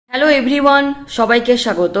Hello everyone, সবাইকে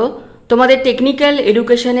স্বাগত। তোমাদের টেকনিক্যাল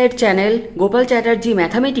এডুকেশনের channel Gopal Chatterjee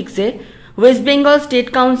ম্যাথামেটিক্সে West Bengal state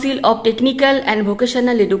council of technical and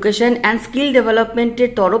vocational education and skill ডেভেলপমেন্টের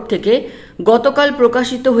তরফ থেকে গতকাল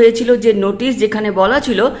প্রকাশিত হয়েছিল যে নোটিশ, যেখানে বলা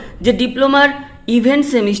ছিল যে ডিপ্লোমার ইভেন্ট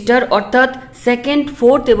সেমিস্টার অর্থাৎ সেকেন্ড,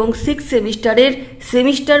 ফোর্থ এবং সিক্স সেমিস্টারের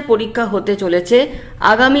সেমিস্টার পরীক্ষা হতে চলেছে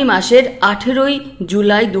আগামী মাসের 18ই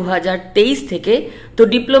জুলাই 2023 থেকে। তো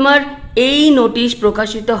ডিপ্লোমার এই নোটিশ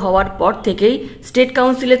প্রকাশিত হওয়ার পর থেকেই স্টেট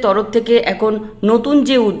কাউন্সিলের তরফ থেকে এখন নতুন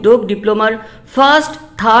যে উদ্যোগ, ডিপ্লোমার ফার্স্ট,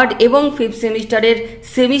 থার্ড এবং ফিফথ সেমিস্টারের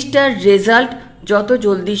সেমিস্টার রেজাল্ট যত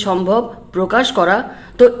জলদি সম্ভব প্রকাশ করা।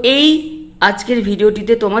 তো এই আজকের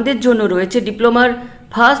ভিডিওটিতে তোমাদের জন্য রয়েছে ডিপ্লোমার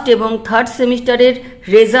ফার্স্ট এবং থার্ড সেমিস্টারের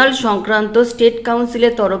রেজাল্ট সংক্রান্ত স্টেট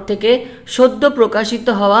কাউন্সিলের তরফ থেকে সদ্য প্রকাশিত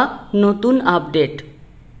হওয়া নতুন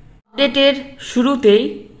আপডেটের শুরুতেই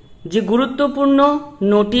যে গুরুত্বপূর্ণ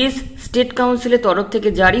নোটিশ স্টেট কাউন্সিলের তরফ থেকে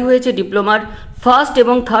জারি হয়েছে ডিপ্লোমার ফার্স্ট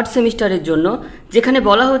এবং থার্ড সেমিস্টারের জন্য, যেখানে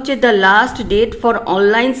বলা হচ্ছে the last date for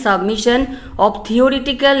online submission of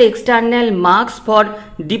theoretical external marks for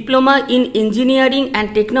diploma in engineering and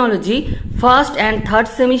technology first and third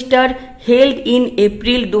semester held in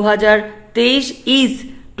April 2023 is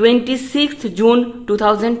 26th June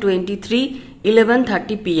 2023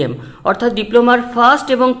 11:30 PM। অর্থাৎ ডিপ্লোমার ফার্স্ট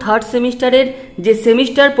এবং থার্ড সেমিস্টারের যে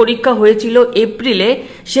সেমিস্টার পরীক্ষা হয়েছিল এপ্রিলে,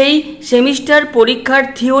 সেই সেমিস্টার পরীক্ষার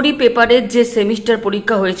theory পেপারের যে সেমিস্টার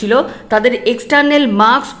পরীক্ষা হয়েছিল তাদের এক্সটার্নাল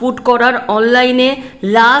মার্কস পুট করার অনলাইনে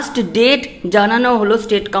লাস্ট ডেট জানানো হলো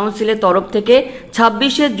স্টেট কাউন্সিলের তরফ থেকে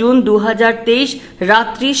 26শে জুন 2023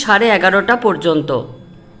 রাত্রি 11:30 পর্যন্ত।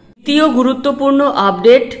 দ্বিতীয় গুরুত্বপূর্ণ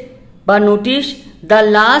আপডেট বা notice, the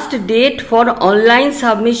last date for online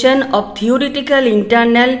submission of theoretical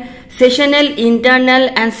internal, sessional internal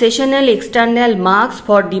and sessional external marks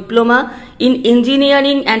for diploma in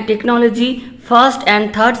engineering and technology first and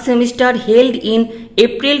third semester held in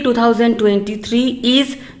April 2023 is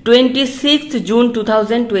 26th June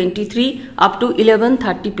 2023 up to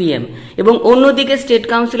 11:30 PM। এবং অন্যদিকে state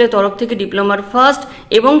কাউন্সিলের তরফ থেকে ডিপ্লোমার first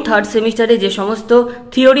এবং third সেমিস্টারে যে সমস্ত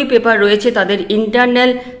theory paper রয়েছে তাদের ইন্টারনাল,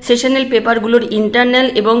 সেশনাল পেপারগুলোর ইন্টারনাল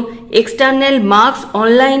এবং এক্সটার্নাল মার্কস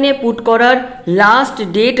অনলাইনে পুট করার লাস্ট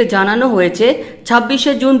ডেট জানানো হয়েছে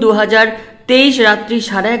 26শে জুন 2023 রাত্রি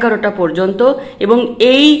 11:30 পর্যন্ত। এবং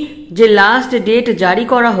এই যে লাস্ট ডেট জারি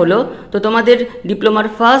করা হলো, তো তোমাদের ডিপ্লোমার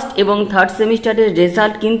ফার্স্ট এবং থার্ড সেমিস্টারের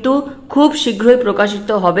রেজাল্ট কিন্তু খুব শীঘ্রই প্রকাশিত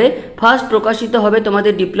হবে। ফার্স্ট প্রকাশিত হবে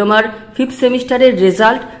তোমাদের ডিপ্লোমার ফিফথ সেমিস্টারের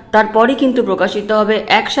রেজাল্ট, তারপরে কিন্তু প্রকাশিত হবে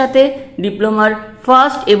একসাথে ডিপ্লোমার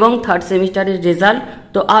ফার্স্ট এবং থার্ড সেমিস্টারের রেজাল্ট।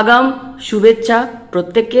 তো আগাম শুভেচ্ছা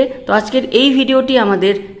প্রত্যেককে। তো আজকের এই ভিডিওটি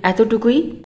আমাদের এতটুকুই।